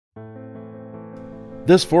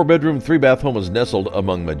This 4-bedroom, 3-bath home is nestled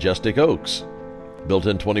among majestic oaks. Built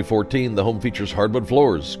in 2014, the home features hardwood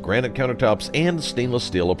floors, granite countertops, and stainless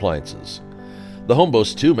steel appliances. The home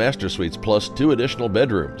boasts 2 master suites plus 2 additional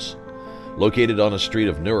bedrooms. Located on a street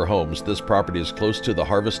of newer homes, this property is close to the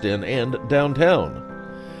Harvest Inn and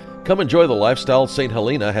downtown. Come enjoy the lifestyle Saint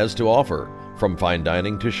Helena has to offer, from fine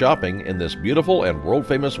dining to shopping in this beautiful and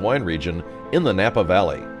world-famous wine region in the Napa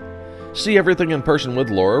Valley. See everything in person with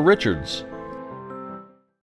Laura Richards.